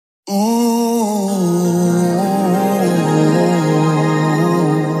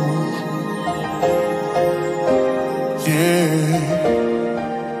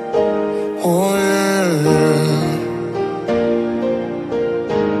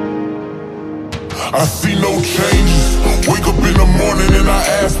I see no changes. Wake up in the morning and I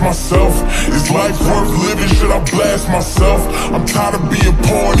ask myself, is life worth living? Should I blast myself? I'm tired of being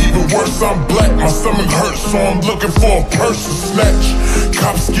poor and even worse, I'm black. My stomach hurts, so I'm looking for a purse to snatch.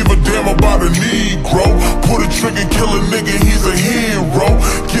 Cops give a damn about a Negro. Pull the trigger, kill a nigga, he's a hero.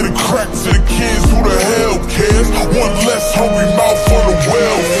 Get a crack to the kids, who the hell cares? One less hungry mouth for the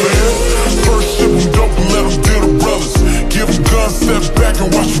welfare. First ship them dope and let them deal the brothers. Give them guns, step back and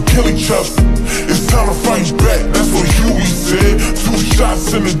watch them kill each other. It's time to fight back, that's what Huey said. 2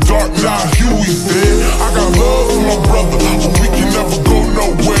 shots in the dark, now Huey's dead. I got love for my brother, but we can never go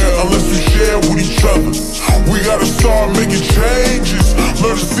nowhere unless we share with each other. We gotta start making changes.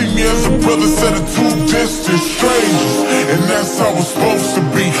 Learn to see me as a brother, instead of 2 distant strangers. And that's how it's supposed to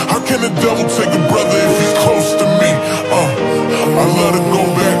be. How can the devil take a brother if he's close to me? I love to go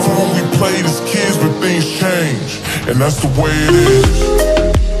back to when we played as kids, but things change, and that's the way it is.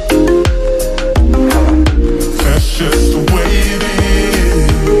 That's just the way it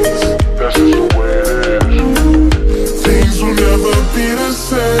is. That's just the way it is. Things will never be the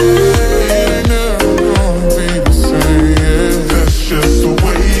same. Never gonna be the same. Yeah. That's just the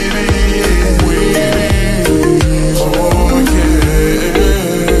way it is. Oh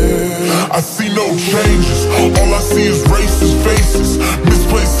yeah. I see no changes. All I see is racist faces.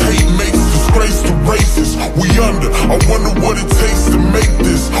 Misplaced hate makes disgrace to races. We under. I wonder what it takes to make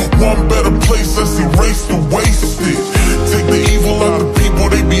this one better place. Let's erase the wasted. Take the evil out of people,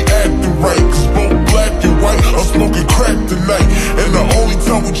 they be acting right. Cause both black and white are smoking crack tonight. And the only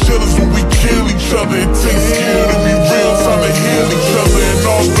time we chill is when we kill each other. It takes skill to be real, time to heal each other. And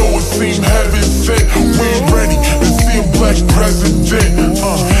although it seems heaven sent, we ain't ready to see a black president.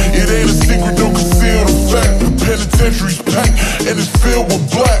 It ain't a secret, don't conceal the fact. The penitentiary's packed and it's filled with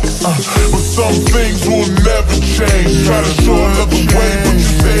blacks. But some things will never change. Try to show another way, but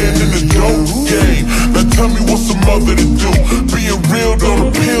you're staying in the dope game. Now tell me what's a mother to do? Being real don't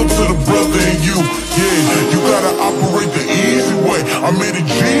appeal to the brother in you. Yeah, you gotta operate the easy way. I made a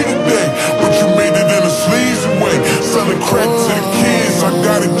G today, but you made it in a sleazy way. Selling crack to the kids, I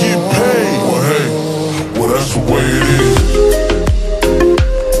gotta get paid. Well hey, well that's the way it is.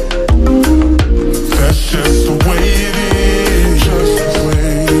 That's just the way it is. Just the way,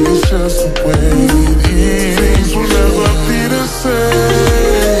 it's just the way it is. Things will never be the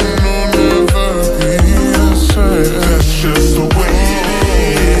same. No, never be the same. That's just the way it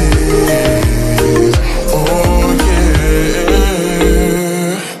is. Oh yeah.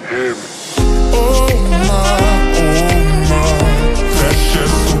 Oh my. That's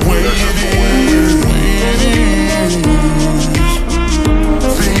just the way it is.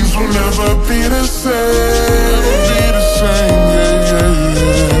 Things will never be the same.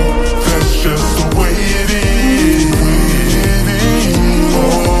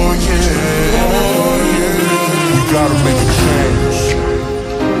 Gotta make a change.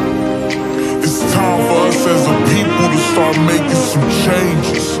 It's time for us as a people to start making some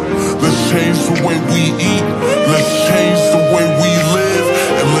changes. Let's change the way we eat. Let's change the way we live.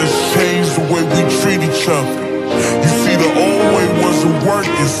 And let's change the way we treat each other. You see, the old way wasn't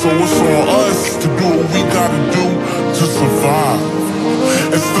working, so it's on us to do what we gotta do to survive.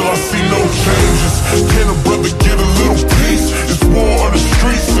 And still I see no changes. Can a brother get a little peace? It's war on the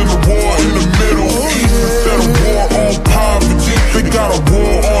streets and a war in the Middle East. Instead of war on poverty, they got a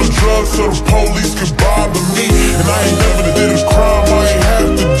war on drugs so the police can bother me. And I ain't never did a crime I ain't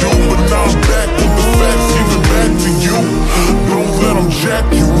have to do, but now I'm back with the facts, giving back to you. Don't let them jack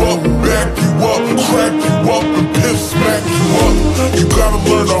you up, back you up, crack you up, and pimp smack you up. You gotta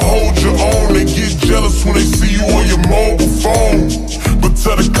learn to hold your own. They get jealous when they see you on your mobile phone. But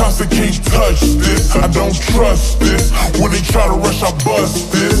tell the cops they can't touch this. I don't trust this. When they try to rush, I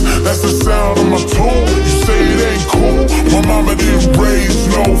bust this. That's the sound of my tool. You say it ain't cool. My mama didn't raise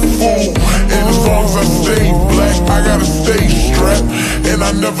no fool. And as long as I stay black, I gotta stay strapped. And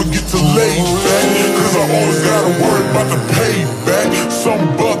I never get to lay back, cause I always gotta worry about the payback.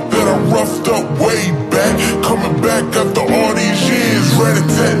 Some buck that I roughed up way back, coming back after all these years.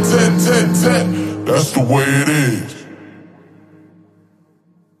 Rat-a-tat-tat-tat-tat. That's the way it is.